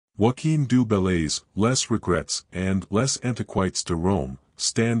Joachim du Bellay's Les Regrets and Les Antiquités de Rome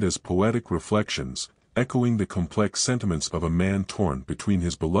stand as poetic reflections, echoing the complex sentiments of a man torn between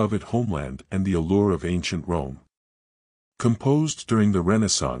his beloved homeland and the allure of ancient Rome. Composed during the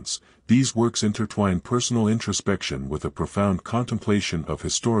Renaissance, these works intertwine personal introspection with a profound contemplation of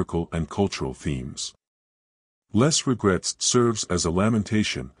historical and cultural themes. Les Regrets serves as a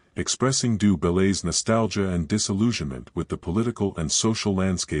lamentation, expressing du Bellay's nostalgia and disillusionment with the political and social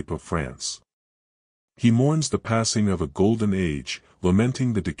landscape of France. He mourns the passing of a golden age,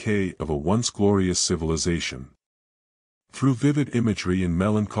 lamenting the decay of a once glorious civilization. Through vivid imagery and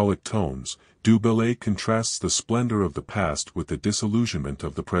melancholic tones, du Bellay contrasts the splendor of the past with the disillusionment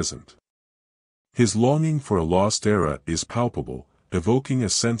of the present. His longing for a lost era is palpable, evoking a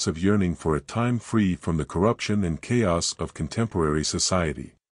sense of yearning for a time free from the corruption and chaos of contemporary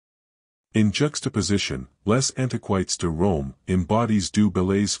society. In juxtaposition, Les Antiquités de Rome embodies du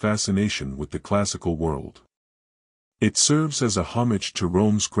Bellay's fascination with the classical world. It serves as a homage to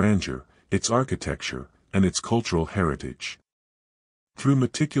Rome's grandeur, its architecture, and its cultural heritage. Through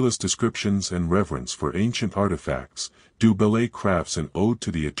meticulous descriptions and reverence for ancient artifacts, du Bellay crafts an ode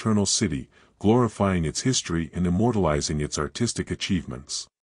to the eternal city, glorifying its history and immortalizing its artistic achievements.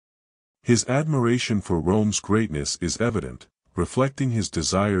 His admiration for Rome's greatness is evident, reflecting his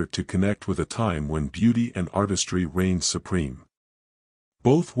desire to connect with a time when beauty and artistry reigned supreme.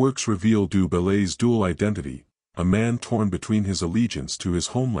 Both works reveal du Bellay's dual identity, a man torn between his allegiance to his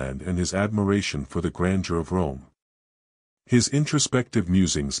homeland and his admiration for the grandeur of Rome. His introspective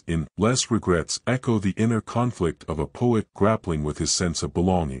musings in Les Regrets echo the inner conflict of a poet grappling with his sense of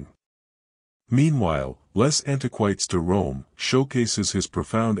belonging. Meanwhile, Les Antiquités de Rome showcases his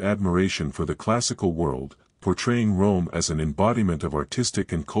profound admiration for the classical world, portraying Rome as an embodiment of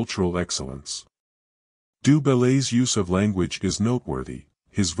artistic and cultural excellence. Du Bellay's use of language is noteworthy.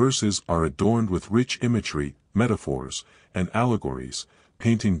 His verses are adorned with rich imagery, metaphors, and allegories,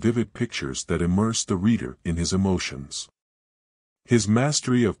 painting vivid pictures that immerse the reader in his emotions. His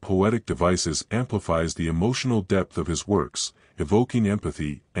mastery of poetic devices amplifies the emotional depth of his works, evoking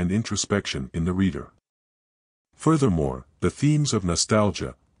empathy and introspection in the reader. Furthermore, the themes of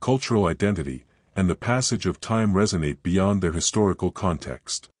nostalgia, cultural identity, and the passage of time resonate beyond their historical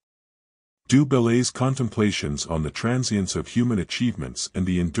context. Du Bellay's contemplations on the transience of human achievements and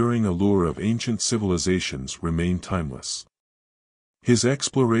the enduring allure of ancient civilizations remain timeless. His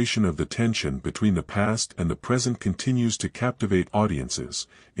exploration of the tension between the past and the present continues to captivate audiences,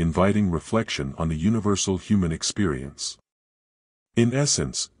 inviting reflection on the universal human experience. In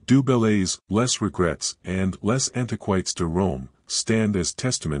essence, du Bellay's Les Regrets and Les Antiquités de Rome stand as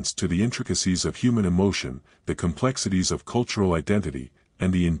testaments to the intricacies of human emotion, the complexities of cultural identity,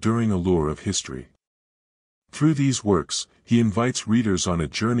 and the enduring allure of history. Through these works, he invites readers on a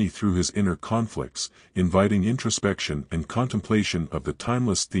journey through his inner conflicts, inviting introspection and contemplation of the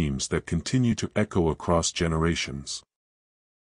timeless themes that continue to echo across generations.